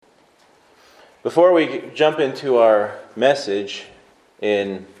Before we jump into our message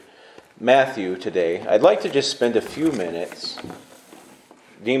in Matthew today, I'd like to just spend a few minutes,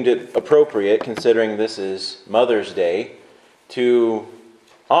 deemed it appropriate considering this is Mother's Day, to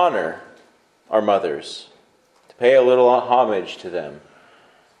honor our mothers, to pay a little homage to them.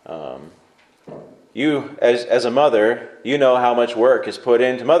 You, as a mother, you know how much work is put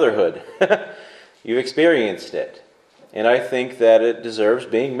into motherhood. You've experienced it. And I think that it deserves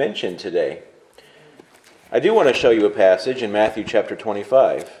being mentioned today. I do want to show you a passage in Matthew chapter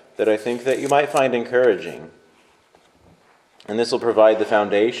 25 that I think that you might find encouraging. And this will provide the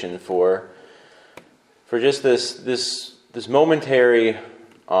foundation for just this momentary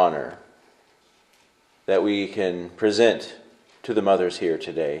honor that we can present to the mothers here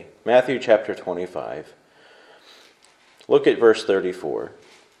today. Matthew chapter 25. Look at verse 34.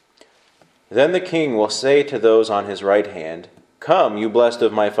 Then the king will say to those on his right hand, "Come, you blessed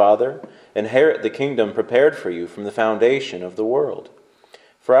of my Father, inherit the kingdom prepared for you from the foundation of the world.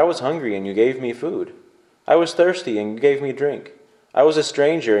 For I was hungry, and you gave me food. I was thirsty, and you gave me drink. I was a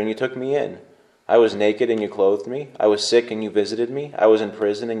stranger, and you took me in. I was naked, and you clothed me. I was sick, and you visited me. I was in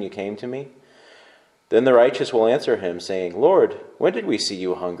prison, and you came to me." Then the righteous will answer him, saying, "Lord, when did we see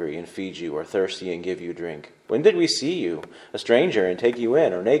you hungry and feed you, or thirsty and give you drink? When did we see you, a stranger, and take you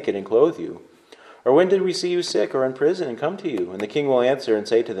in, or naked and clothe you? Or when did we see you sick or in prison and come to you?" And the king will answer and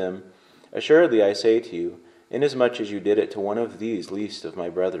say to them, "Assuredly I say to you, inasmuch as you did it to one of these least of my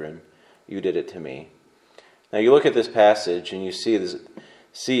brethren, you did it to me." Now you look at this passage and you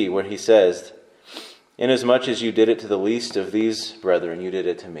see what he says, "Inasmuch as you did it to the least of these brethren, you did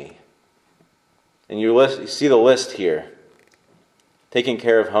it to me." And you see the list here. Taking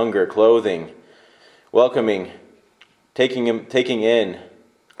care of hunger, clothing, welcoming, taking in,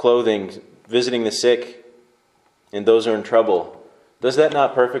 clothing, visiting the sick, and those who are in trouble. Does that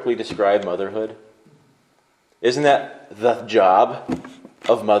not perfectly describe motherhood? Isn't that the job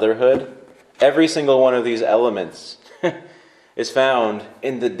of motherhood? Every single one of these elements is found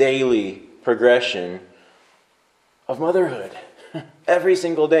in the daily progression of motherhood. Every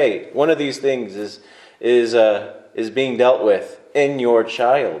single day, one of these things is being dealt with in your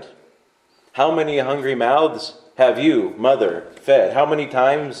child. How many hungry mouths have you, mother, fed? How many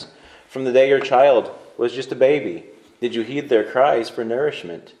times from the day your child was just a baby did you heed their cries for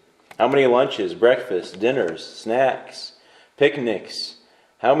nourishment? How many lunches, breakfasts, dinners, snacks, picnics?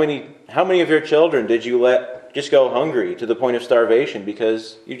 How many of your children did you let just go hungry to the point of starvation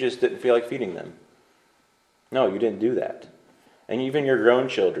because you just didn't feel like feeding them? No, you didn't do that. And even your grown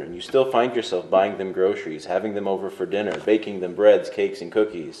children, you still find yourself buying them groceries, having them over for dinner, baking them breads, cakes, and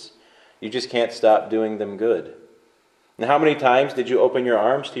cookies. You just can't stop doing them good. And how many times did you open your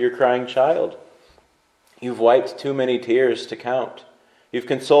arms to your crying child? You've wiped too many tears to count. You've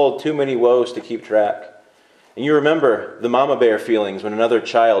consoled too many woes to keep track. And you remember the mama bear feelings when another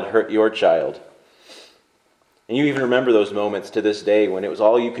child hurt your child. And you even remember those moments to this day when it was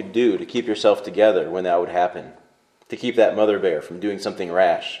all you could do to keep yourself together when that would happen, to keep that mother bear from doing something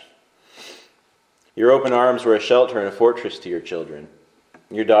rash. Your open arms were a shelter and a fortress to your children.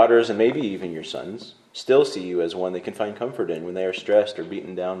 Your daughters, and maybe even your sons, still see you as one they can find comfort in when they are stressed or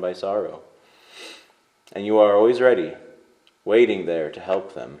beaten down by sorrow. And you are always ready, waiting there to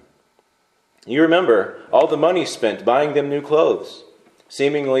help them. You remember all the money spent buying them new clothes,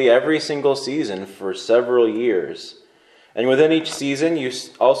 seemingly every single season for several years. And within each season, you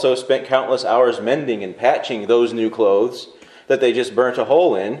also spent countless hours mending and patching those new clothes that they just burnt a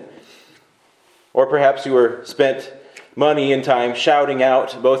hole in. Or perhaps you spent money and time shouting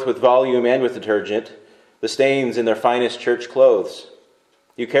out, both with volume and with detergent, the stains in their finest church clothes.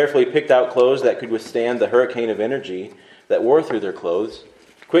 You carefully picked out clothes that could withstand the hurricane of energy that wore through their clothes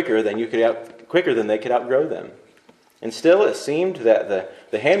quicker than they could outgrow them. And still it seemed that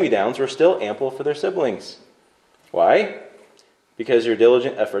the hand-me-downs were still ample for their siblings. Why? Because your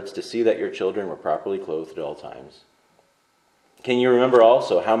diligent efforts to see that your children were properly clothed at all times. Can you remember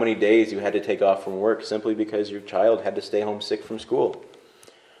also how many days you had to take off from work simply because your child had to stay home sick from school?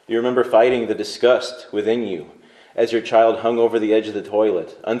 You remember fighting the disgust within you as your child hung over the edge of the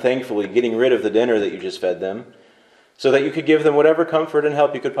toilet, unthankfully getting rid of the dinner that you just fed them, so that you could give them whatever comfort and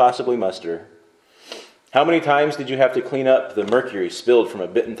help you could possibly muster. How many times did you have to clean up the mercury spilled from a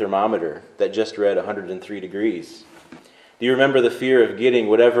bitten thermometer that just read 103 degrees? Do you remember the fear of getting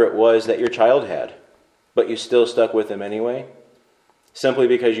whatever it was that your child had, but you still stuck with them anyway? Simply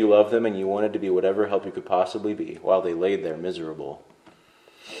because you loved them and you wanted to be whatever help you could possibly be while they laid there miserable.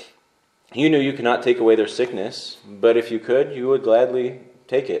 You knew you could not take away their sickness, but if you could, you would gladly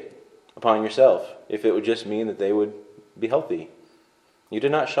take it upon yourself if it would just mean that they would be healthy. You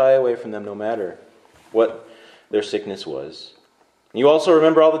did not shy away from them no matter what their sickness was. You also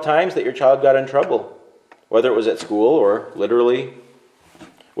remember all the times that your child got in trouble, whether it was at school or literally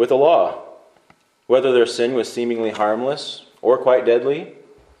with the law, whether their sin was seemingly harmless or quite deadly,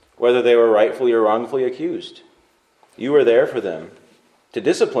 whether they were rightfully or wrongfully accused. You were there for them, to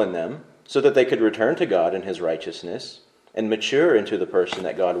discipline them so that they could return to God in His righteousness and mature into the person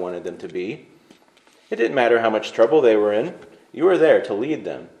that God wanted them to be. It didn't matter how much trouble they were in. You were there to lead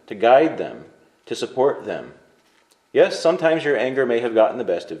them, to guide them, to support them. Yes, sometimes your anger may have gotten the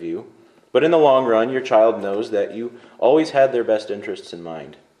best of you, but in the long run, your child knows that you always had their best interests in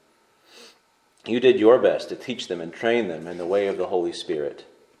mind. You did your best to teach them and train them in the way of the Holy Spirit.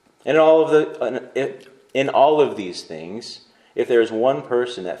 And in all of these things, if there is one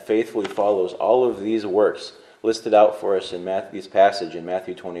person that faithfully follows all of these works listed out for us in Matthew's passage in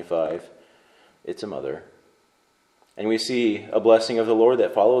Matthew 25, it's a mother. And we see a blessing of the Lord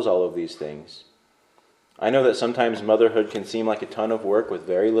that follows all of these things. I know that sometimes motherhood can seem like a ton of work with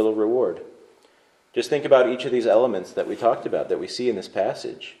very little reward. Just think about each of these elements that we talked about, that we see in this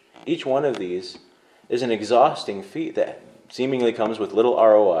passage. Each one of these is an exhausting feat that seemingly comes with little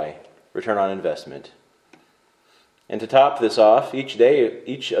ROI, return on investment. And to top this off, each day,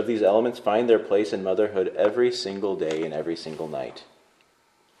 each of these elements find their place in motherhood every single day and every single night.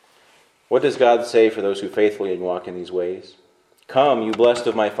 What does God say for those who faithfully walk in these ways? Come, you blessed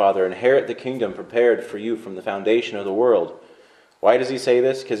of my Father, inherit the kingdom prepared for you from the foundation of the world. Why does he say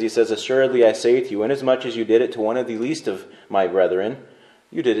this? Because he says, assuredly I say to you, inasmuch as you did it to one of the least of my brethren,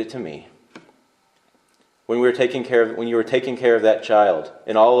 you did it to me. When you were taking care of that child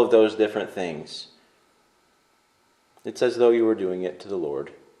and all of those different things, it's as though you were doing it to the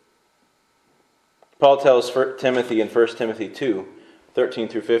Lord. Paul tells Timothy in 1 Timothy 2, 13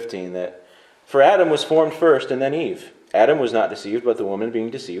 through 15, that for Adam was formed first and then Eve. Adam was not deceived, but the woman being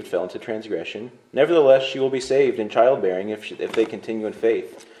deceived fell into transgression. Nevertheless, she will be saved in childbearing if they continue in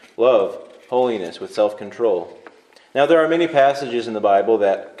faith, love, holiness, with self-control. Now, there are many passages in the Bible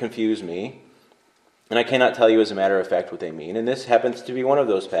that confuse me, and I cannot tell you as a matter of fact what they mean, and this happens to be one of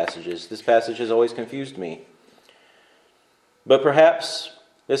those passages. This passage has always confused me. But perhaps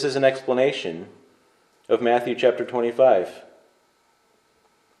this is an explanation of Matthew chapter 25.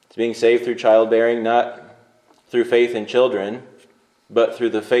 It's being saved through childbearing, not through faith in children, but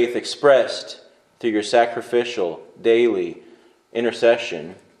through the faith expressed through your sacrificial, daily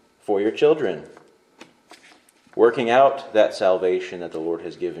intercession for your children. Working out that salvation that the Lord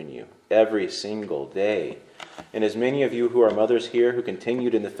has given you every single day. And as many of you who are mothers here who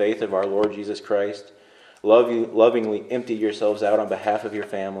continued in the faith of our Lord Jesus Christ, lovingly empty yourselves out on behalf of your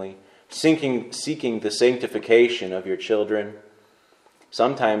family, seeking the sanctification of your children.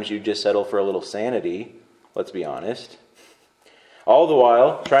 Sometimes you just settle for a little sanity, let's be honest. All the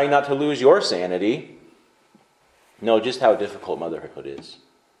while, trying not to lose your sanity. Know just how difficult motherhood is.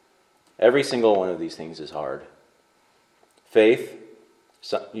 Every single one of these things is hard. Faith,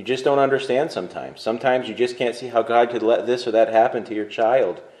 you just don't understand sometimes. Sometimes you just can't see how God could let this or that happen to your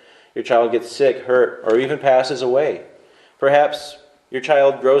child. Your child gets sick, hurt, or even passes away. Perhaps your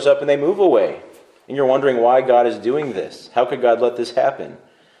child grows up and they move away. And you're wondering why God is doing this. How could God let this happen?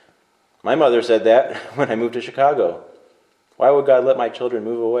 My mother said that when I moved to Chicago. Why would God let my children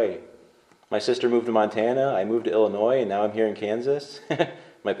move away? My sister moved to Montana, I moved to Illinois, and now I'm here in Kansas.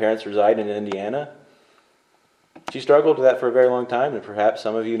 My parents reside in Indiana. She struggled with that for a very long time, and perhaps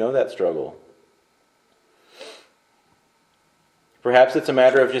some of you know that struggle. Perhaps it's a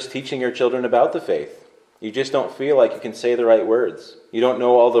matter of just teaching your children about the faith. You just don't feel like you can say the right words. You don't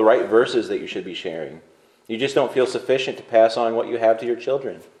know all the right verses that you should be sharing. You just don't feel sufficient to pass on what you have to your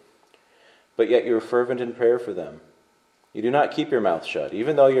children. But yet you're fervent in prayer for them. You do not keep your mouth shut,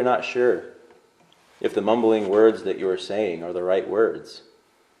 even though you're not sure if the mumbling words that you are saying are the right words.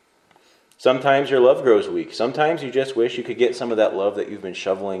 Sometimes your love grows weak. Sometimes you just wish you could get some of that love that you've been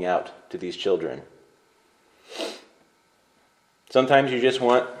shoveling out to these children. Sometimes you just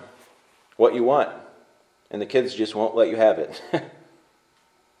want what you want, and the kids just won't let you have it.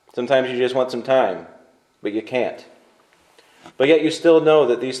 Sometimes you just want some time, but you can't. But yet you still know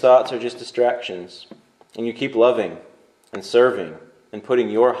that these thoughts are just distractions, and you keep loving and serving and putting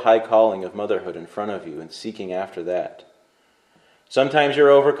your high calling of motherhood in front of you and seeking after that. Sometimes you're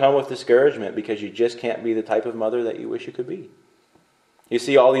overcome with discouragement because you just can't be the type of mother that you wish you could be. You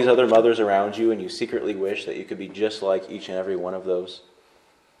see all these other mothers around you and you secretly wish that you could be just like each and every one of those.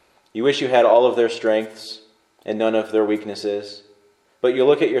 You wish you had all of their strengths and none of their weaknesses. But you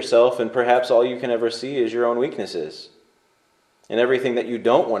look at yourself and perhaps all you can ever see is your own weaknesses and everything that you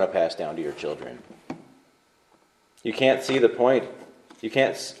don't want to pass down to your children. You can't see the point You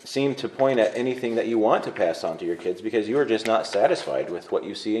can't seem to point at anything that you want to pass on to your kids because you are just not satisfied with what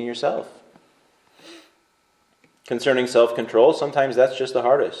you see in yourself. Concerning self-control, sometimes that's just the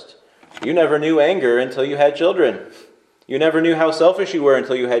hardest. You never knew anger until you had children. You never knew how selfish you were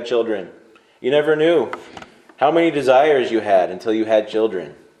until you had children. You never knew how many desires you had until you had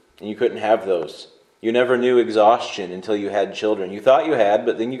children, and you couldn't have those. You never knew exhaustion until you had children. You thought you had,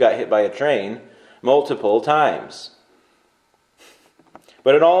 but then you got hit by a train multiple times.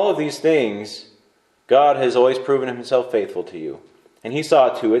 But in all of these things, God has always proven himself faithful to you, and he saw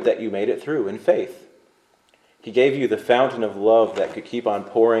to it that you made it through in faith. He gave you the fountain of love that could keep on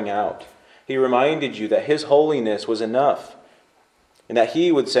pouring out. He reminded you that his holiness was enough, and that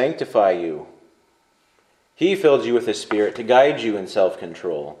he would sanctify you. He filled you with his Spirit to guide you in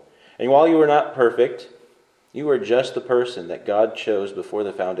self-control. And while you were not perfect, you were just the person that God chose before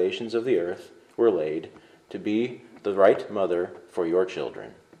the foundations of the earth were laid to be the right mother for your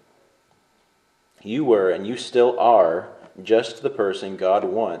children. You were, and you still are, just the person God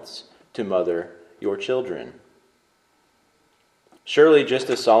wants to mother your children. Surely, just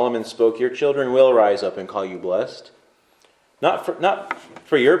as Solomon spoke, your children will rise up and call you blessed. Not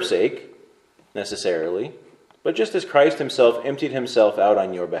for your sake, necessarily, but just as Christ himself emptied himself out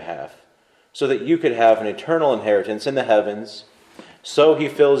on your behalf, so that you could have an eternal inheritance in the heavens, so he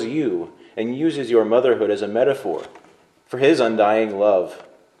fills you and uses your motherhood as a metaphor for his undying love,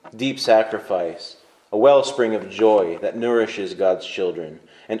 deep sacrifice, a wellspring of joy that nourishes God's children,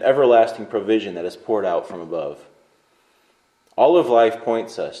 and everlasting provision that is poured out from above. All of life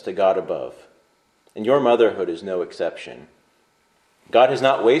points us to God above, and your motherhood is no exception. God has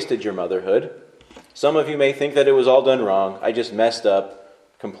not wasted your motherhood. Some of you may think that it was all done wrong. I just messed up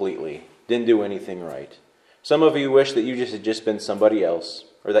completely. Didn't do anything right. Some of you wish that you had just been somebody else,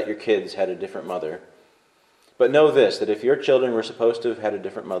 or that your kids had a different mother. But know this, that if your children were supposed to have had a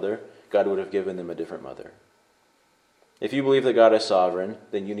different mother, God would have given them a different mother. If you believe that God is sovereign,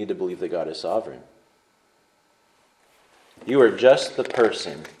 then you need to believe that God is sovereign. You are just the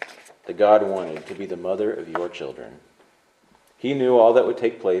person that God wanted to be the mother of your children. He knew all that would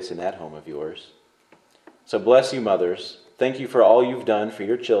take place in that home of yours. So bless you, mothers. Thank you for all you've done for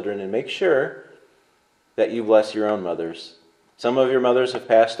your children, and make sure that you bless your own mothers. Some of your mothers have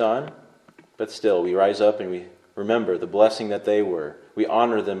passed on, but still we rise up and we remember the blessing that they were. We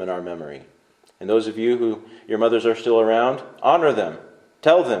honor them in our memory. And those of you who your mothers are still around, honor them.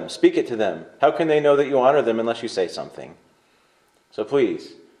 Tell them, speak it to them. How can they know that you honor them unless you say something? So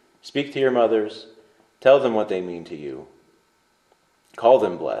please, speak to your mothers. Tell them what they mean to you. Call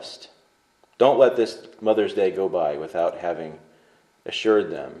them blessed. Don't let this Mother's Day go by without having assured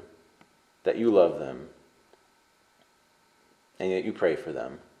them that you love them and that you pray for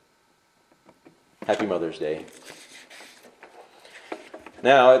them. Happy Mother's Day.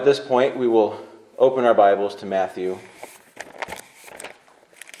 Now, at this point, we will open our Bibles to Matthew.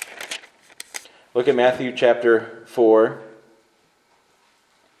 Look at Matthew chapter 4.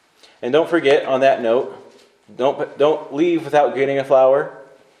 And don't forget, on that note, don't leave without getting a flower.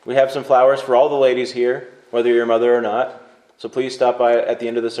 We have some flowers for all the ladies here, whether you're a mother or not. So please stop by at the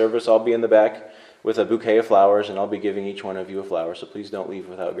end of the service. I'll be in the back with a bouquet of flowers, and I'll be giving each one of you a flower. So please don't leave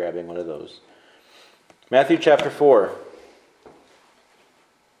without grabbing one of those. Matthew chapter 4.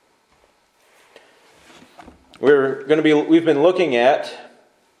 We've been looking at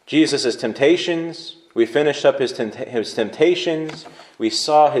Jesus' temptations. We finished up his temptations. We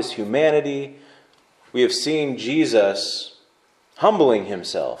saw his humanity. We have seen Jesus humbling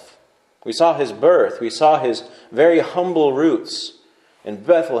himself. We saw his birth. We saw his very humble roots in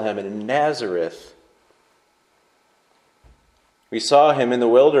Bethlehem and in Nazareth. We saw him in the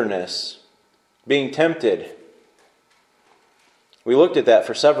wilderness being tempted. We looked at that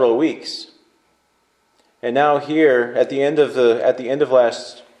for several weeks. And now here, at the end of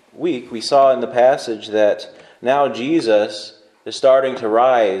last week, we saw in the passage that now Jesus is starting to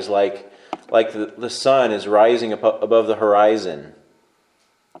rise like the sun is rising above the horizon.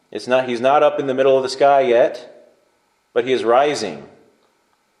 He's not up in the middle of the sky yet, but he is rising.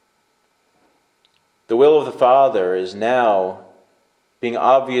 The will of the Father is now being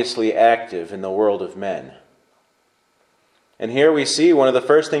obviously active in the world of men. And here we see one of the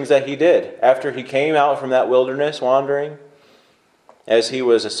first things that he did after he came out from that wilderness wandering, as he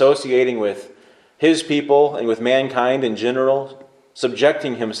was associating with his people and with mankind in general,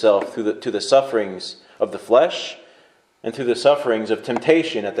 subjecting himself to the sufferings of the flesh and to the sufferings of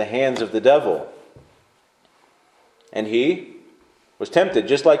temptation at the hands of the devil. And he was tempted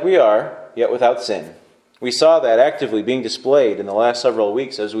just like we are, yet without sin. We saw that actively being displayed in the last several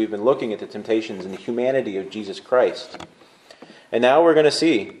weeks as we've been looking at the temptations and the humanity of Jesus Christ. And now we're going to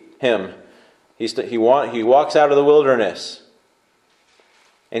see him. He walks out of the wilderness.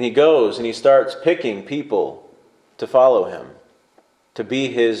 And he goes and he starts picking people to follow him, to be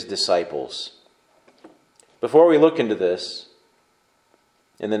his disciples. Before we look into this,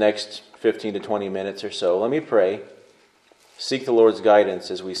 in the next 15 to 20 minutes or so, let me pray. Seek the Lord's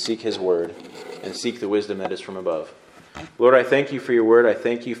guidance as we seek his word and seek the wisdom that is from above. Lord, I thank you for your word. I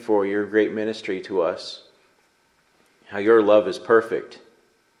thank you for your great ministry to us. How your love is perfect.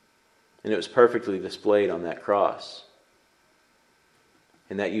 And it was perfectly displayed on that cross.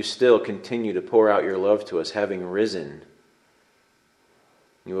 And that you still continue to pour out your love to us, having risen.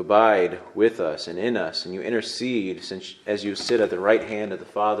 You abide with us and in us, and you intercede as you sit at the right hand of the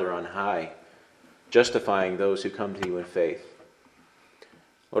Father on high, justifying those who come to you in faith.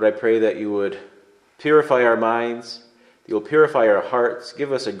 Lord, I pray that you would purify our minds, that you will purify our hearts,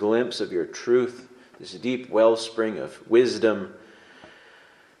 give us a glimpse of your truth, this deep wellspring of wisdom.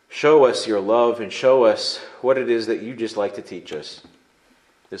 Show us your love and show us what it is that you just like to teach us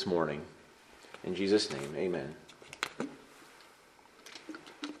this morning. In Jesus' name, amen.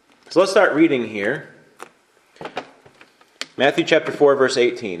 So let's start reading here. Matthew chapter 4, verse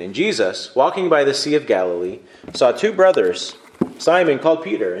 18. And Jesus, walking by the Sea of Galilee, saw two brothers, Simon called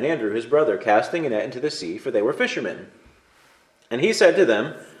Peter, and Andrew his brother, casting a net into the sea, for they were fishermen. And he said to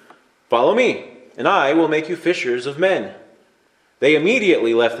them, "Follow me, and I will make you fishers of men." They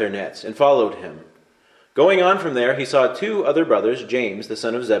immediately left their nets and followed him. Going on from there, he saw two other brothers, James the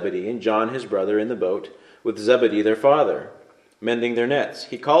son of Zebedee, and John his brother, in the boat, with Zebedee their father, mending their nets.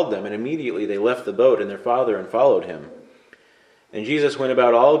 He called them, and immediately they left the boat and their father and followed him. And Jesus went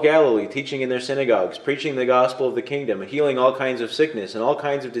about all Galilee, teaching in their synagogues, preaching the gospel of the kingdom, healing all kinds of sickness and all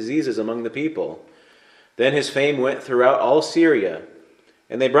kinds of diseases among the people. Then his fame went throughout all Syria,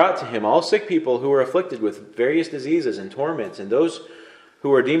 and they brought to him all sick people who were afflicted with various diseases and torments, and those who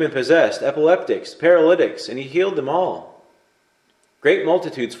were demon-possessed, epileptics, paralytics, and he healed them all. Great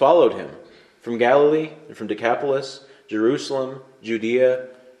multitudes followed him, from Galilee and from Decapolis, Jerusalem, Judea,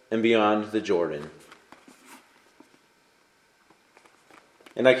 and beyond the Jordan.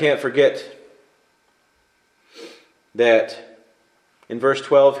 And I can't forget that in verse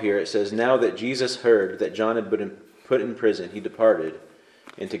 12 here it says, "Now that Jesus heard that John had been put in prison, he departed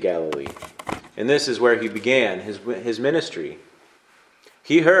into Galilee." And this is where he began his ministry.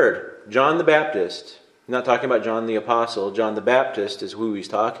 He heard John the Baptist. I'm not talking about John the Apostle. John the Baptist is who he's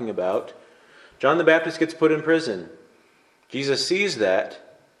talking about. John the Baptist gets put in prison. Jesus sees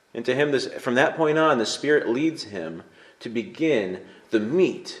that, and to him, from that point on, the Spirit leads him to begin the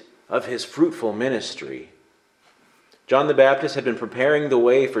meat of his fruitful ministry. John the Baptist had been preparing the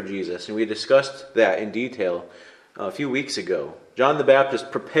way for Jesus, and we discussed that in detail a few weeks ago. John the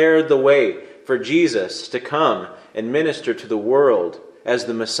Baptist prepared the way for Jesus to come and minister to the world as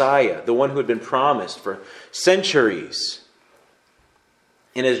the Messiah, the one who had been promised for centuries.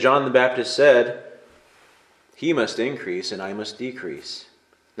 And as John the Baptist said, he must increase and I must decrease.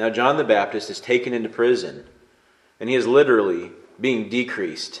 Now John the Baptist is taken into prison, and he is literally being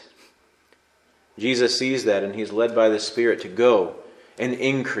decreased. Jesus sees that, and he's led by the Spirit to go and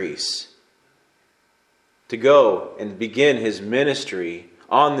increase, to go and begin his ministry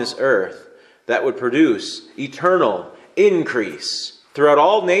on this earth that would produce eternal increase throughout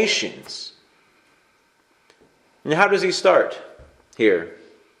all nations. And how does he start here?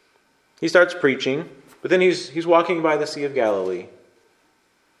 He starts preaching, but then he's walking by the Sea of Galilee,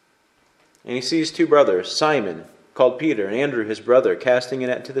 and he sees two brothers, Simon called Peter, and Andrew his brother, casting a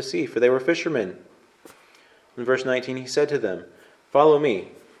net into the sea, for they were fishermen. In verse 19 he said to them, "Follow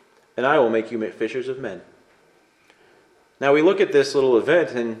me, and I will make you fishers of men." Now we look at this little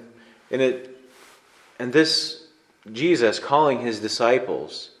event, and this Jesus calling his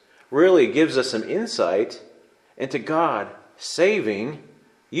disciples really gives us some insight into God saving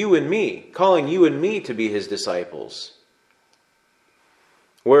you and me, calling you and me to be his disciples.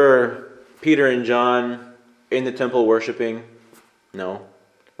 Were Peter and John in the temple worshiping? No.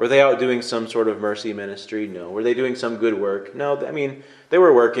 Were they out doing some sort of mercy ministry? No. Were they doing some good work? No. I mean, they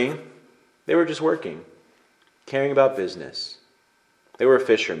were working. They were just working, caring about business. They were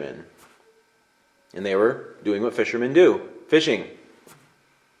fishermen. And they were doing what fishermen do, fishing.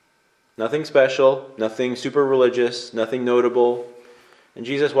 Nothing special, nothing super religious, nothing notable. And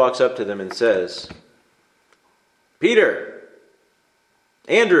Jesus walks up to them and says, "Peter,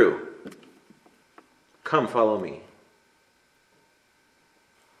 Andrew, come follow me."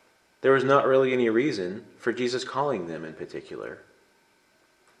 There was not really any reason for Jesus calling them in particular.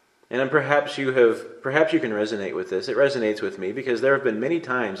 And perhaps you can resonate with this. It resonates with me because there have been many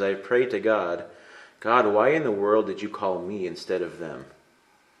times I've prayed to God, God, why in the world did you call me instead of them?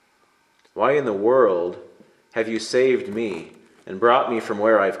 Why in the world have you saved me and brought me from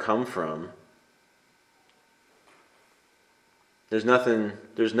where I've come from? There's nothing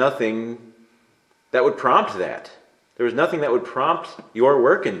that would prompt that. There was nothing that would prompt your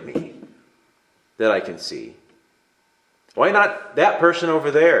work in me that I can see. Why not that person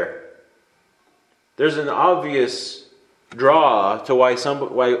over there? There's an obvious draw to why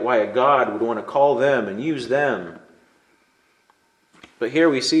a God would want to call them and use them. But here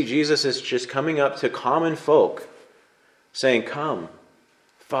we see Jesus is just coming up to common folk, saying, "Come,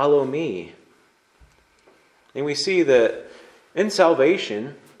 follow me." And we see that in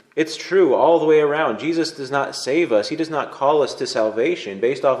salvation, it's true all the way around. Jesus does not save us. He does not call us to salvation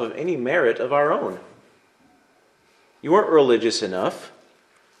based off of any merit of our own. You weren't religious enough.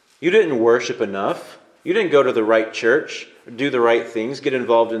 You didn't worship enough. You didn't go to the right church, do the right things, get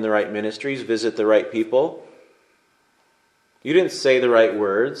involved in the right ministries, visit the right people. You didn't say the right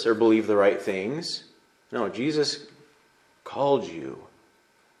words or believe the right things. No, Jesus called you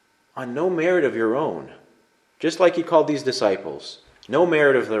on no merit of your own. Just like he called these disciples. No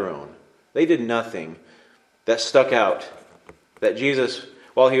merit of their own. They did nothing that stuck out. That Jesus,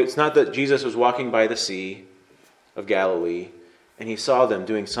 it's not that Jesus was walking by the Sea of Galilee and he saw them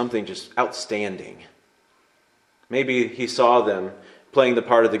doing something just outstanding. Maybe he saw them playing the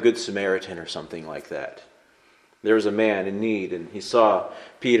part of the Good Samaritan or something like that. There was a man in need, and he saw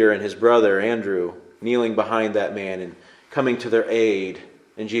Peter and his brother Andrew kneeling behind that man and coming to their aid.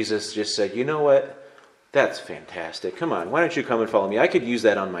 And Jesus just said, "You know what? That's fantastic. Come on, why don't you come and follow me? I could use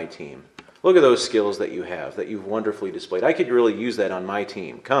that on my team. Look at those skills that you have, that you've wonderfully displayed. I could really use that on my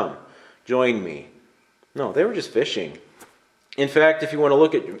team. Come, join me." No, they were just fishing. In fact, if you want to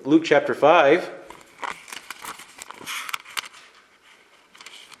look at Luke chapter 5,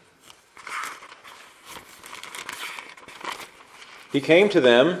 he came to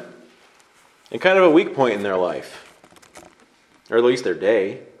them in kind of a weak point in their life, or at least their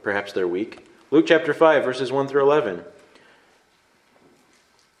day, perhaps their week. Luke chapter 5, verses 1 through 11.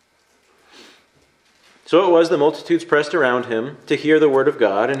 "So it was the multitudes pressed around him to hear the word of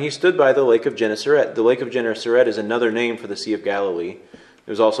God, and he stood by the lake of Gennesaret." The lake of Gennesaret is another name for the Sea of Galilee. It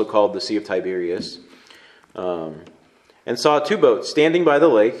was also called the Sea of Tiberias. "And saw 2 boats standing by the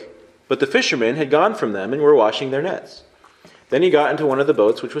lake, but the fishermen had gone from them and were washing their nets. Then he got into one of the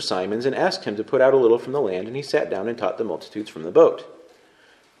boats, which was Simon's, and asked him to put out a little from the land, and he sat down and taught the multitudes from the boat.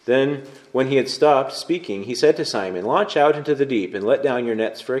 Then, when he had stopped speaking, he said to Simon, 'Launch out into the deep, and let down your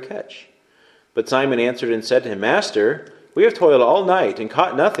nets for a catch.' But Simon answered and said to him, 'Master, we have toiled all night and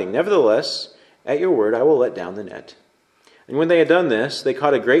caught nothing. Nevertheless, at your word I will let down the net.' And when they had done this, they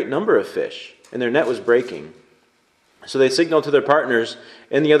caught a great number of fish, and their net was breaking. So they signaled to their partners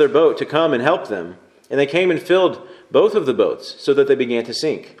in the other boat to come and help them. And they came and filled both of the boats, so that they began to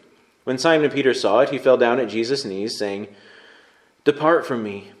sink. When Simon Peter saw it, he fell down at Jesus' knees, saying, 'Depart from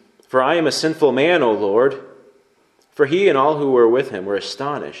me, for I am a sinful man, O Lord.' For he and all who were with him were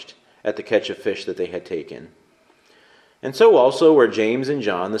astonished at the catch of fish that they had taken. And so also were James and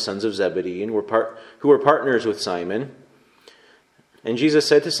John, the sons of Zebedee, and who were partners with Simon. And Jesus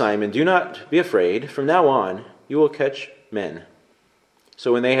said to Simon, 'Do not be afraid. From now on you will catch men.'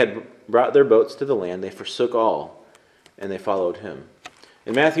 So when they had brought their boats to the land, they forsook all, and they followed him."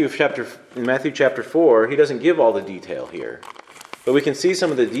 In Matthew chapter 4, he doesn't give all the detail here. But we can see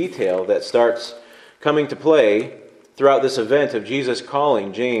some of the detail that starts coming to play throughout this event of Jesus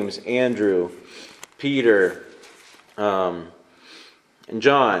calling James, Andrew, Peter, and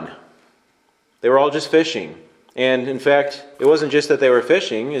John. They were all just fishing. And in fact, it wasn't just that they were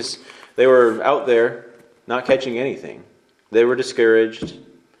fishing, they were out there not catching anything. They were discouraged.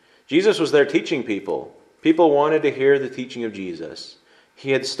 Jesus was there teaching people. People wanted to hear the teaching of Jesus.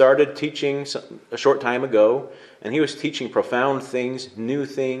 He had started teaching a short time ago, and he was teaching profound things, new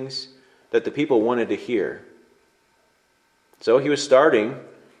things that the people wanted to hear. So he was starting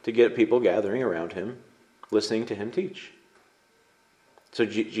to get people gathering around him, listening to him teach. So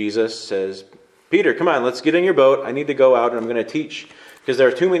Jesus says, "Peter, come on, let's get in your boat. I need to go out and I'm going to teach, because there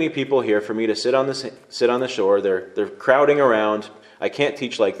are too many people here for me to sit on the shore. They're crowding around. I can't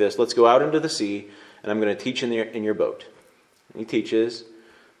teach like this. Let's go out into the sea, and I'm going to teach in your boat." And he teaches,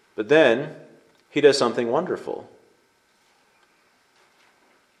 but then he does something wonderful.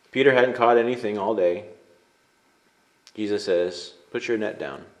 Peter hadn't caught anything all day. Jesus says, "Put your net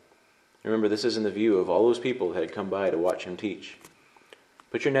down." Remember, this is in the view of all those people that had come by to watch him teach.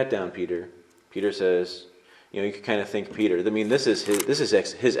 "Put your net down, Peter." Peter says, you can kind of think Peter. I mean, this is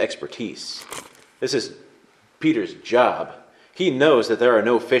his expertise. This is Peter's job. He knows that there are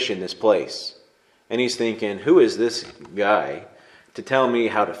no fish in this place. And he's thinking, who is this guy to tell me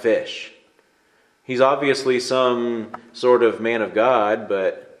how to fish? He's obviously some sort of man of God,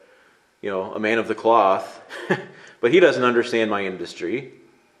 but, a man of the cloth. But he doesn't understand my industry.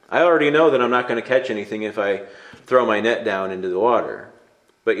 I already know that I'm not going to catch anything if I throw my net down into the water.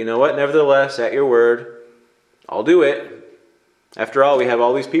 But you know what? Nevertheless, at your word, I'll do it. After all, we have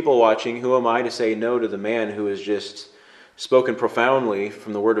all these people watching. Who am I to say no to the man who has just spoken profoundly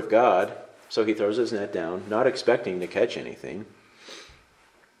from the word of God? So he throws his net down, not expecting to catch anything.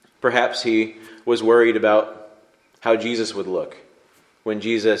 Perhaps he was worried about how Jesus would look when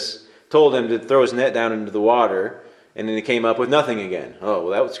Jesus told him to throw his net down into the water, and then he came up with nothing again. Oh,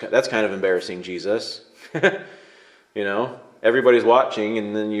 well, that's kind of embarrassing, Jesus. Everybody's watching,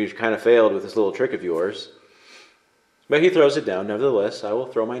 and then you kind of failed with this little trick of yours. But he throws it down. Nevertheless, I will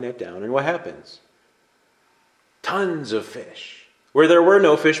throw my net down. And what happens? Tons of fish, where there were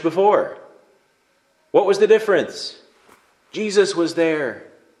no fish before. What was the difference? Jesus was there.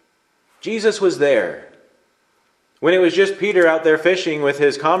 Jesus was there. When it was just Peter out there fishing with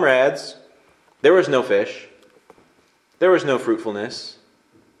his comrades, there was no fish. There was no fruitfulness.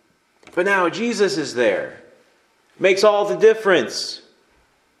 But now Jesus is there. Makes all the difference.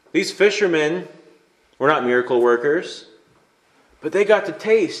 These fishermen were not miracle workers, but they got to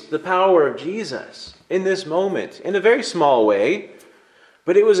taste the power of Jesus in this moment, in a very small way.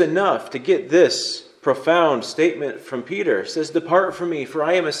 But it was enough to get this profound statement from Peter. It says, "Depart from me, for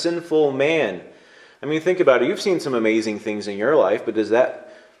I am a sinful man." I mean, think about it. You've seen some amazing things in your life, but does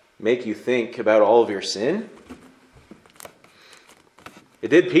that make you think about all of your sin? It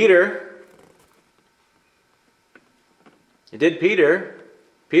did Peter. It did Peter.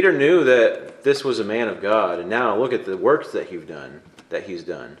 Peter knew that this was a man of God, and now look at the works that he's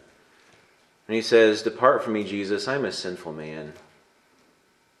done. And he says, "Depart from me, Jesus, I'm a sinful man."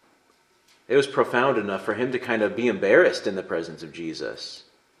 It was profound enough for him to kind of be embarrassed in the presence of Jesus,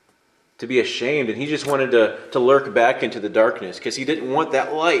 to be ashamed, and he just wanted to lurk back into the darkness because he didn't want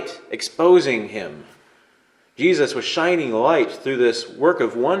that light exposing him. Jesus was shining light through this work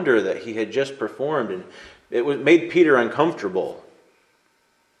of wonder that he had just performed, and it made Peter uncomfortable.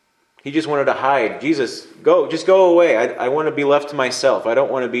 He just wanted to hide. Jesus, just go away. I want to be left to myself. I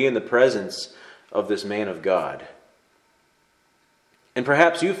don't want to be in the presence of this man of God. And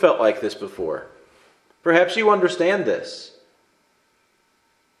perhaps you felt like this before. Perhaps you understand this.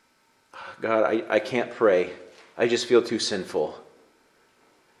 God, I can't pray. I just feel too sinful.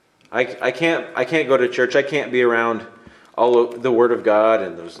 I can't go to church. I can't be around all of the Word of God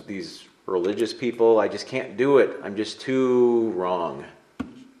and these religious people. I just can't do it. I'm just too wrong.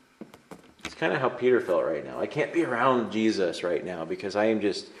 It's kind of how Peter felt right now. I can't be around Jesus right now because I am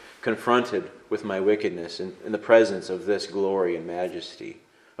just confronted with my wickedness in the presence of this glory and majesty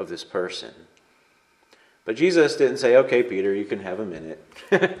of this person. But Jesus didn't say, "Okay, Peter, you can have a minute."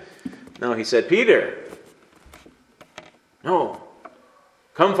 No, he said, "Peter, no,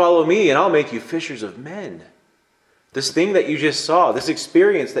 come follow me and I'll make you fishers of men." This thing that you just saw, this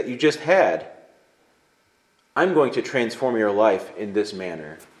experience that you just had, I'm going to transform your life in this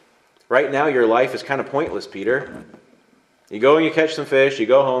manner. Right now, your life is kind of pointless, Peter. You go and you catch some fish, you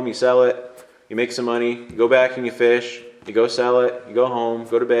go home, you sell it, you make some money, you go back and you fish, you go sell it, you go home,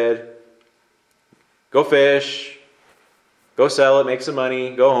 go to bed, go fish, go sell it, make some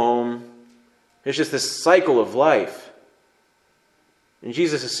money, go home. It's just this cycle of life. And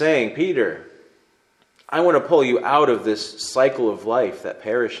Jesus is saying, "Peter, I want to pull you out of this cycle of life that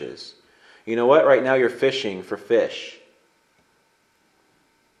perishes. You know what? Right now you're fishing for fish.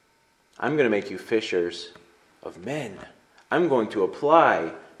 I'm going to make you fishers of men. I'm going to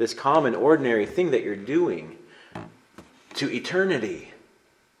apply this common, ordinary thing that you're doing to eternity.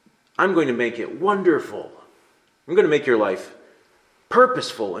 I'm going to make it wonderful. I'm going to make your life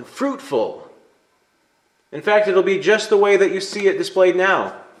purposeful and fruitful. In fact, it'll be just the way that you see it displayed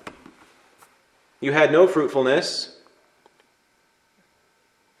now. You had no fruitfulness,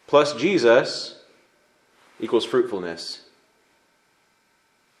 plus Jesus equals fruitfulness."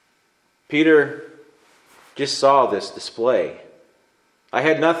 Peter just saw this display. I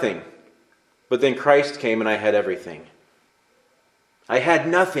had nothing, but then Christ came and I had everything. I had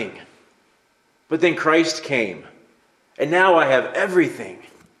nothing, but then Christ came, and now I have everything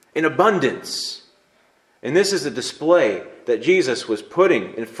in abundance. And this is a display that Jesus was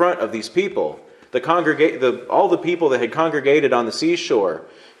putting in front of these people. All the people that had congregated on the seashore,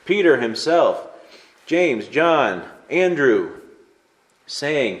 Peter himself, James, John, Andrew,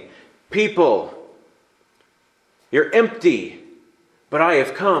 saying, "People, you're empty, but I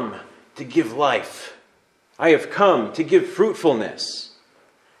have come to give life. I have come to give fruitfulness.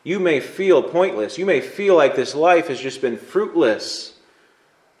 You may feel pointless. You may feel like this life has just been fruitless.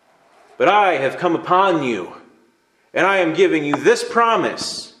 But I have come upon you, and I am giving you this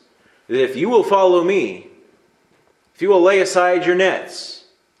promise, that if you will follow me, if you will lay aside your nets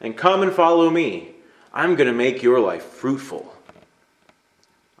and come and follow me, I'm going to make your life fruitful.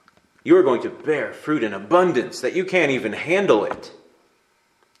 You are going to bear fruit in abundance that you can't even handle it.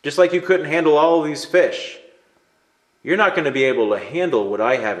 Just like you couldn't handle all of these fish, you're not going to be able to handle what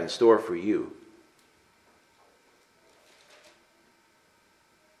I have in store for you.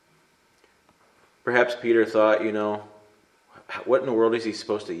 Perhaps Peter thought, what in the world is he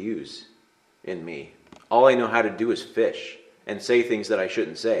supposed to use in me? All I know how to do is fish and say things that I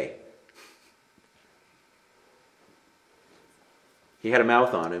shouldn't say. He had a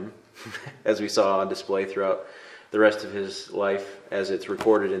mouth on him, as we saw on display throughout the rest of his life as it's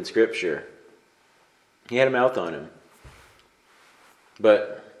recorded in Scripture. He had a mouth on him.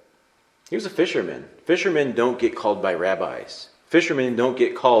 But he was a fisherman. Fishermen don't get called by rabbis. Fishermen don't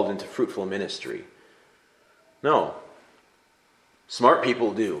get called into fruitful ministry. No. Smart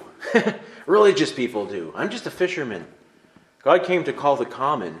people do. Religious people do. I'm just a fisherman. God came to call the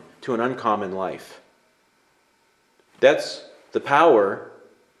common to an uncommon life. That's the power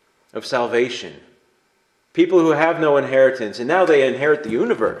of salvation. People who have no inheritance, and now they inherit the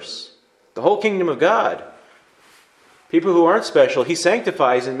universe, the whole kingdom of God. People who aren't special, He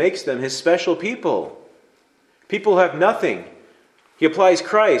sanctifies and makes them His special people. People who have nothing, He applies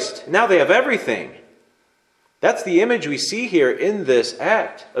Christ. Now they have everything. That's the image we see here in this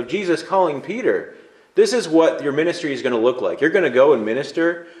act of Jesus calling Peter. This is what your ministry is going to look like. You're going to go and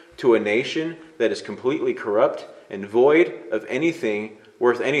minister to a nation that is completely corrupt and void of anything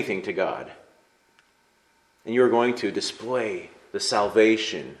worth anything to God. And you are going to display the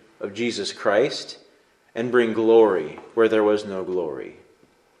salvation of Jesus Christ and bring glory where there was no glory.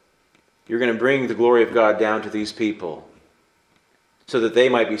 You're going to bring the glory of God down to these people so that they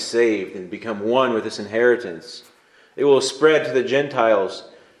might be saved and become one with this inheritance. It will spread to the Gentiles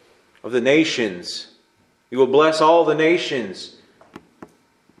of the nations. You will bless all the nations.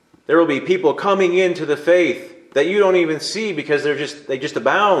 There will be people coming into the faith that you don't even see because they just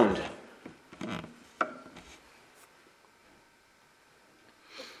abound.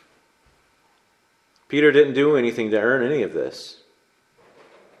 Peter didn't do anything to earn any of this.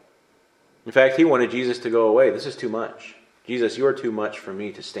 In fact, he wanted Jesus to go away. This is too much. Jesus, you are too much for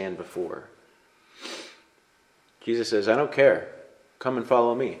me to stand before. Jesus says, I don't care. Come and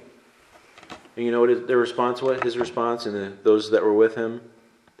follow me. And you know what their response was? His response and those that were with him?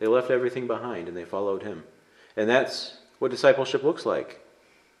 They left everything behind and they followed him. And that's what discipleship looks like.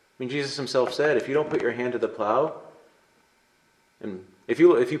 I mean, Jesus himself said, if you don't put your hand to the plow, and if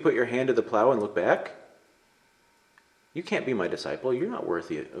you put your hand to the plow and look back, you can't be my disciple. You're not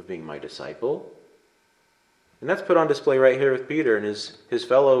worthy of being my disciple. And that's put on display right here with Peter and his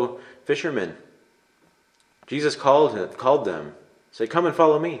fellow fishermen. Jesus called them, said, come and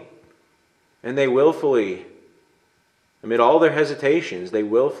follow me. And they willfully, amid all their hesitations, they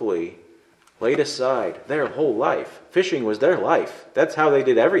willfully laid aside their whole life. Fishing was their life. That's how they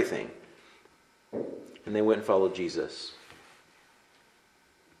did everything. And they went and followed Jesus.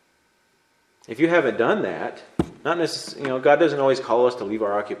 If you haven't done that, not necessarily, God doesn't always call us to leave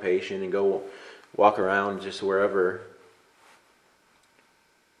our occupation and go walk around just wherever.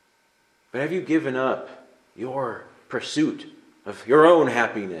 But have you given up your pursuit of your own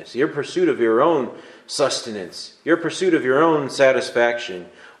happiness, your pursuit of your own sustenance, your pursuit of your own satisfaction,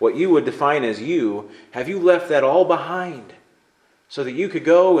 what you would define as you? Have you left that all behind so that you could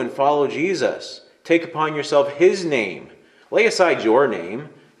go and follow Jesus? Take upon yourself His name. Lay aside your name.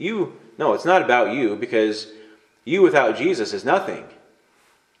 No, it's not about you, because you without Jesus is nothing.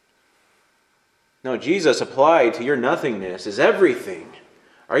 No, Jesus applied to your nothingness is everything.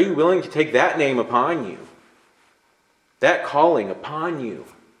 Are you willing to take that name upon you? That calling upon you?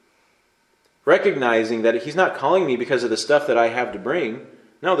 Recognizing that He's not calling me because of the stuff that I have to bring.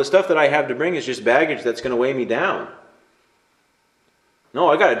 No, the stuff that I have to bring is just baggage that's going to weigh me down. No,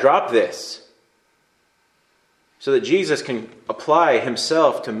 I got to drop this so that Jesus can apply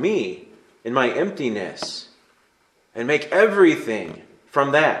Himself to me in my emptiness and make everything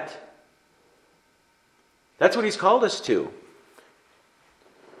from that. That's what He's called us to.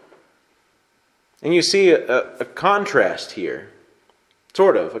 And you see a contrast here.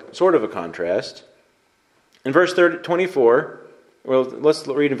 Sort of a contrast. In verse 24, well, let's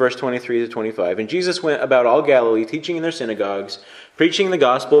read in verse 23 to 25. And Jesus went about all Galilee, teaching in their synagogues, preaching the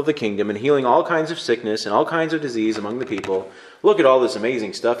gospel of the kingdom, and healing all kinds of sickness and all kinds of disease among the people. Look at all this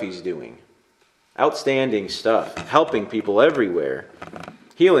amazing stuff He's doing. Outstanding stuff. Helping people everywhere.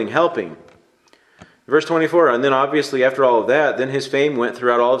 healing, helping. Verse 24, and then obviously after all of that, then his fame went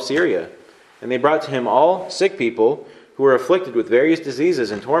throughout all of Syria. And they brought to him all sick people who were afflicted with various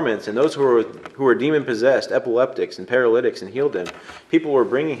diseases and torments, and those who were demon-possessed, epileptics and paralytics, and healed them. People were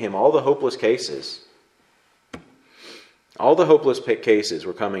bringing him all the hopeless cases. All the hopeless cases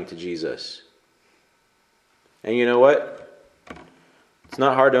were coming to Jesus. And you know what? It's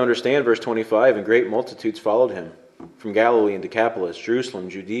not hard to understand verse 25, and great multitudes followed him from Galilee and Decapolis, Jerusalem,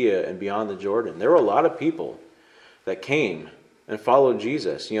 Judea, and beyond the Jordan. There were a lot of people that came and followed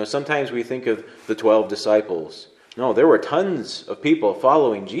Jesus. Sometimes we think of the 12 disciples. No, there were tons of people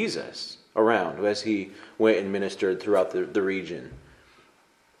following Jesus around as he went and ministered throughout the region.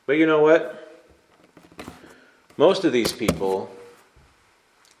 But you know what? Most of these people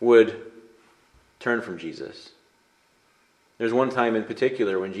would turn from Jesus. There's one time in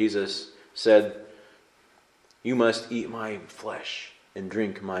particular when Jesus said, "You must eat my flesh and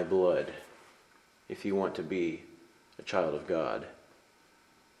drink my blood if you want to be a child of God."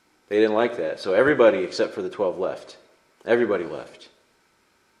 They didn't like that. So everybody except for the 12 left. Everybody left.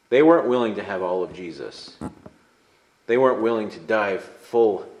 They weren't willing to have all of Jesus. They weren't willing to dive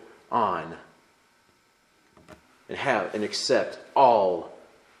full on and have and accept all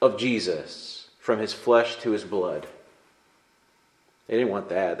of Jesus from his flesh to his blood. They didn't want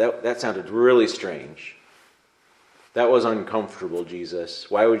that. That sounded really strange. That was uncomfortable,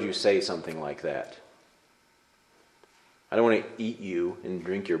 Jesus. Why would you say something like that? I don't want to eat you and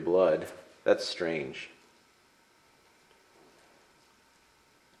drink your blood. That's strange.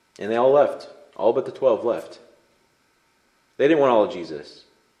 And they all left. All but the 12 left. They didn't want all of Jesus.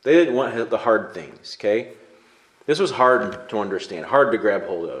 They didn't want the hard things, okay? This was hard to understand, hard to grab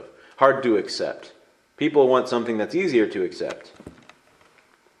hold of, hard to accept. People want something that's easier to accept.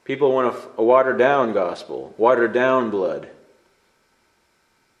 People want a watered-down gospel, watered-down blood.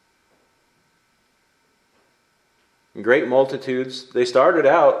 Great multitudes, they started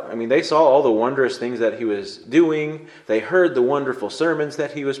out, they saw all the wondrous things that he was doing. They heard the wonderful sermons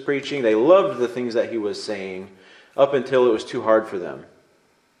that he was preaching. They loved the things that he was saying up until it was too hard for them.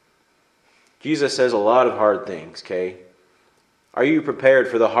 Jesus says a lot of hard things, okay? Are you prepared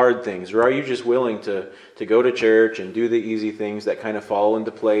for the hard things, or are you just willing to go to church and do the easy things that kind of fall into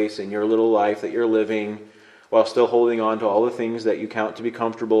place in your little life that you're living while still holding on to all the things that you count to be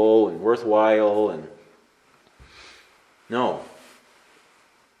comfortable and worthwhile? No.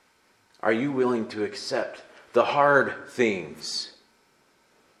 Are you willing to accept the hard things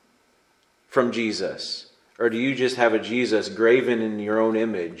from Jesus? Or do you just have a Jesus graven in your own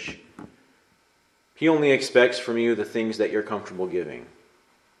image? He only expects from you the things that you're comfortable giving.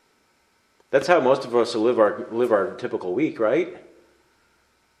 That's how most of us live our typical week, right?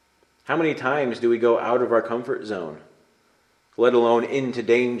 How many times do we go out of our comfort zone, let alone into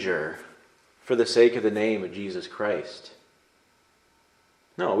danger, for the sake of the name of Jesus Christ?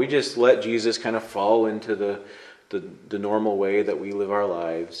 No, we just let Jesus kind of fall into the normal way that we live our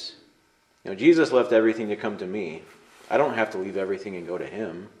lives. Jesus left everything to come to me. I don't have to leave everything and go to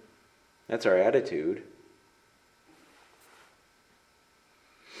him. That's our attitude.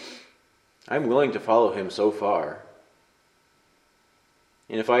 I'm willing to follow him so far.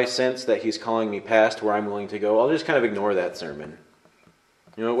 And if I sense that he's calling me past where I'm willing to go, I'll just kind of ignore that sermon.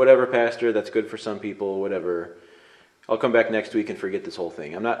 Whatever, pastor, that's good for some people, whatever. I'll come back next week and forget this whole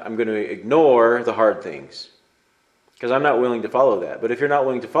thing. I'm going to ignore the hard things because I'm not willing to follow that. But if you're not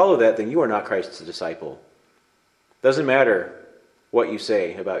willing to follow that, then you are not Christ's disciple. Doesn't matter what you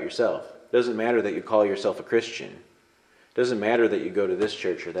say about yourself. Doesn't matter that you call yourself a Christian. Doesn't matter that you go to this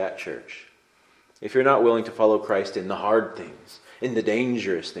church or that church. If you're not willing to follow Christ in the hard things, in the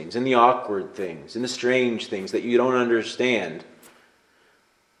dangerous things, in the awkward things, in the strange things that you don't understand,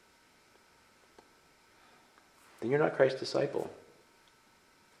 then you're not Christ's disciple.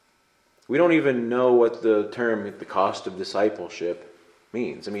 We don't even know what the term, the cost of discipleship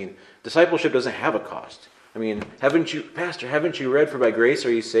means. Discipleship doesn't have a cost. Haven't you read, for by grace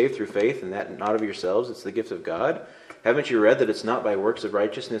are you saved through faith, and that not of yourselves, it's the gift of God? Haven't you read that it's not by works of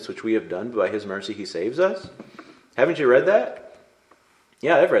righteousness which we have done, but by his mercy he saves us? Haven't you read that?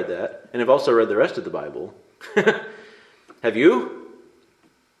 Yeah, I've read that. And I've also read the rest of the Bible. Have you?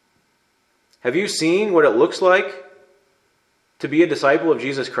 Have you seen what it looks like to be a disciple of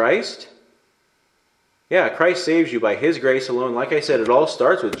Jesus Christ? Yeah, Christ saves you by his grace alone. Like I said, it all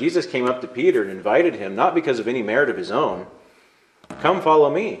starts with Jesus came up to Peter and invited him, not because of any merit of his own. Come follow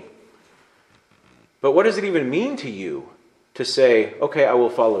me. But what does it even mean to you to say, okay, I will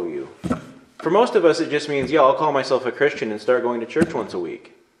follow you? For most of us, it just means, I'll call myself a Christian and start going to church once a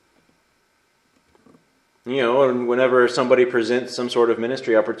week. And whenever somebody presents some sort of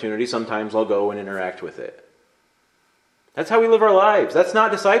ministry opportunity, sometimes I'll go and interact with it. That's how we live our lives. That's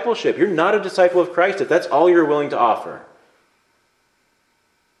not discipleship. You're not a disciple of Christ if that's all you're willing to offer.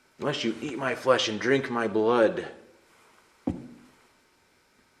 Unless you eat my flesh and drink my blood.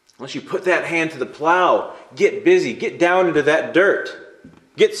 Unless you put that hand to the plow, get busy, get down into that dirt,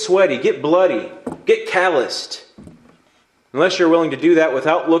 get sweaty, get bloody, get calloused. Unless you're willing to do that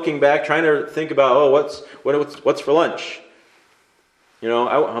without looking back, trying to think about, what's for lunch? I'm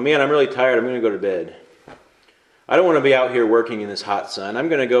really tired, I'm going to go to bed. I don't want to be out here working in this hot sun. I'm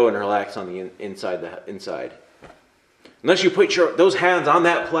going to go and relax on the inside. Unless you put those hands on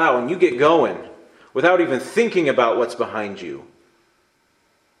that plow and you get going without even thinking about what's behind you.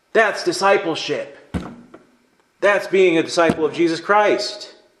 That's discipleship. That's being a disciple of Jesus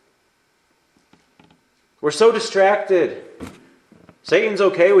Christ. We're so distracted. Satan's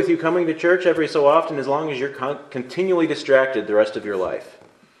okay with you coming to church every so often as long as you're continually distracted the rest of your life.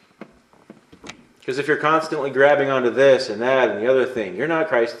 Because if you're constantly grabbing onto this and that and the other thing, you're not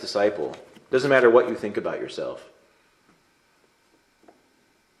Christ's disciple. Doesn't matter what you think about yourself.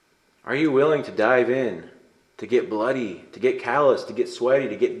 Are you willing to dive in, to get bloody, to get callous, to get sweaty,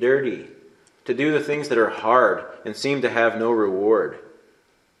 to get dirty, to do the things that are hard and seem to have no reward?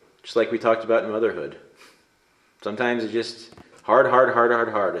 Just like we talked about in motherhood. Sometimes it's just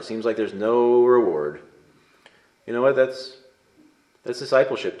hard. It seems like there's no reward. You know what? That's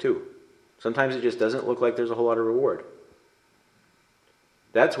discipleship too. Sometimes it just doesn't look like there's a whole lot of reward.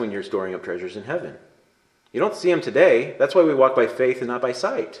 That's when you're storing up treasures in heaven. You don't see them today. That's why we walk by faith and not by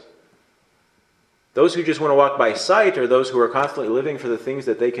sight. Those who just want to walk by sight are those who are constantly living for the things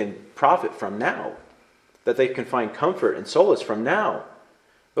that they can profit from now, that they can find comfort and solace from now.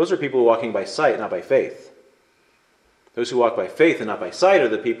 Those are people walking by sight, not by faith. Those who walk by faith and not by sight are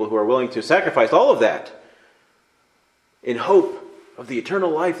the people who are willing to sacrifice all of that in hope of the eternal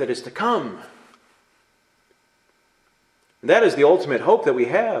life that is to come. And that is the ultimate hope that we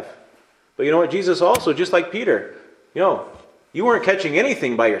have. But you know what? Jesus also, just like Peter, you weren't catching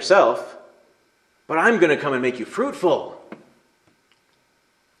anything by yourself, but I'm going to come and make you fruitful.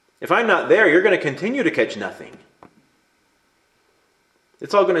 If I'm not there, you're going to continue to catch nothing.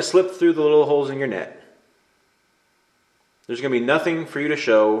 It's all going to slip through the little holes in your net. There's going to be nothing for you to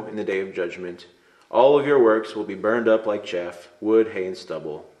show in the day of judgment. All of your works will be burned up like chaff, wood, hay, and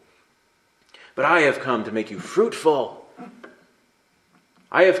stubble. But I have come to make you fruitful.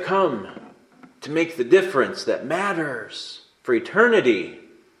 I have come to make the difference that matters for eternity.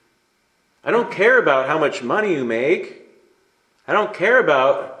 I don't care about how much money you make. I don't care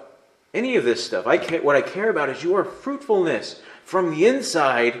about any of this stuff. What I care about is your fruitfulness from the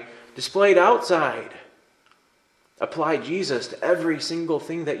inside displayed outside. Apply Jesus to every single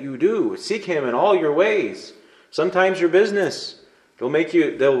thing that you do. Seek Him in all your ways. Sometimes your business, they'll make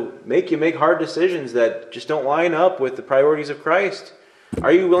you make hard decisions that just don't line up with the priorities of Christ.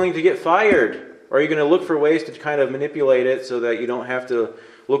 Are you willing to get fired? Or are you going to look for ways to kind of manipulate it so that you don't have to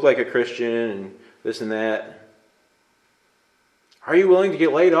look like a Christian and this and that? Are you willing to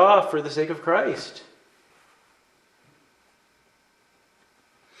get laid off for the sake of Christ?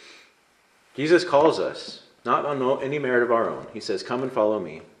 Jesus calls us. Not on any merit of our own. He says, come and follow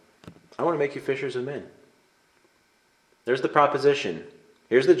me. I want to make you fishers of men. There's the proposition.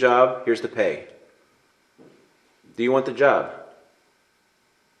 Here's the job. Here's the pay. Do you want the job?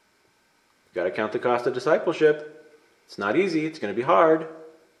 You've got to count the cost of discipleship. It's not easy. It's going to be hard.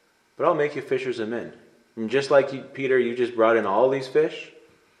 But I'll make you fishers of men. And just like Peter, you just brought in all these fish.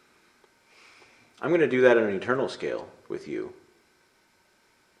 I'm going to do that on an eternal scale with you.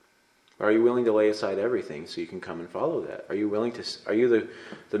 Are you willing to lay aside everything so you can come and follow that? Are you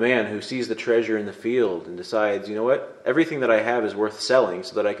the man who sees the treasure in the field and decides, you know what? Everything that I have is worth selling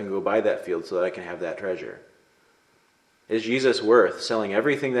so that I can go buy that field so that I can have that treasure. Is Jesus worth selling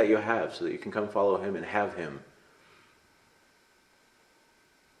everything that you have so that you can come follow Him and have Him?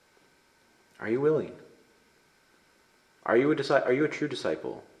 Are you willing? Are you a true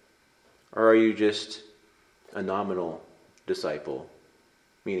disciple? Or are you just a nominal disciple?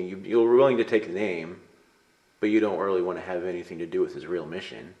 Meaning you're willing to take the name, but you don't really want to have anything to do with His real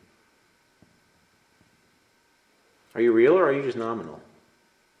mission. Are you real or are you just nominal?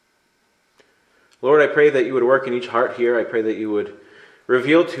 Lord, I pray that you would work in each heart here. I pray that you would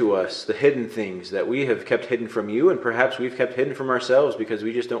reveal to us the hidden things that we have kept hidden from you, and perhaps we've kept hidden from ourselves because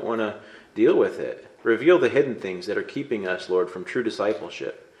we just don't want to deal with it. Reveal the hidden things that are keeping us, Lord, from true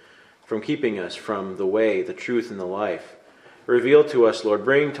discipleship, from keeping us from the way, the truth, and the life. Reveal to us, Lord,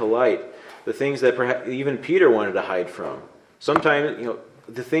 bring to light the things that perhaps even Peter wanted to hide from. Sometimes,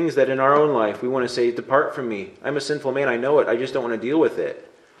 the things that in our own life we want to say, depart from me. I'm a sinful man. I know it. I just don't want to deal with it.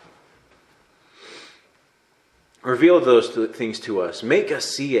 Reveal those things to us. Make us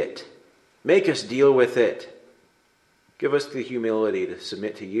see it. Make us deal with it. Give us the humility to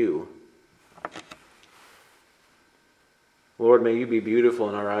submit to you. Lord, may you be beautiful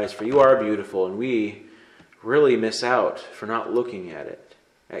in our eyes, for you are beautiful, and we really miss out for not looking at it,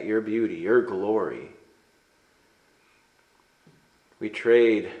 at your beauty, your glory. We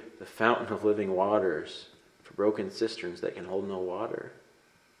trade the fountain of living waters for broken cisterns that can hold no water.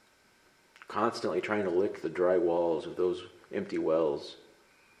 Constantly trying to lick the dry walls of those empty wells,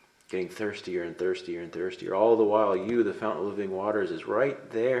 getting thirstier and thirstier and thirstier. All the while, you, the fountain of living waters, is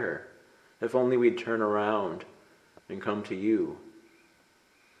right there. If only we'd turn around and come to you.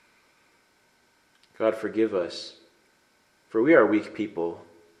 God, forgive us, for we are weak people,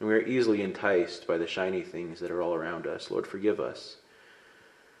 and we are easily enticed by the shiny things that are all around us. Lord, forgive us.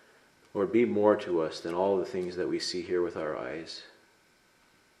 Lord, be more to us than all the things that we see here with our eyes.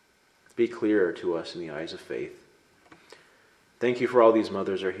 Be clearer to us in the eyes of faith. Thank you for all these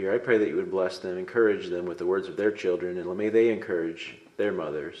mothers are here. I pray that you would bless them, encourage them with the words of their children, and may they encourage their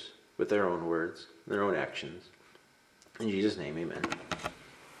mothers with their own words, their own actions. In Jesus' name, amen.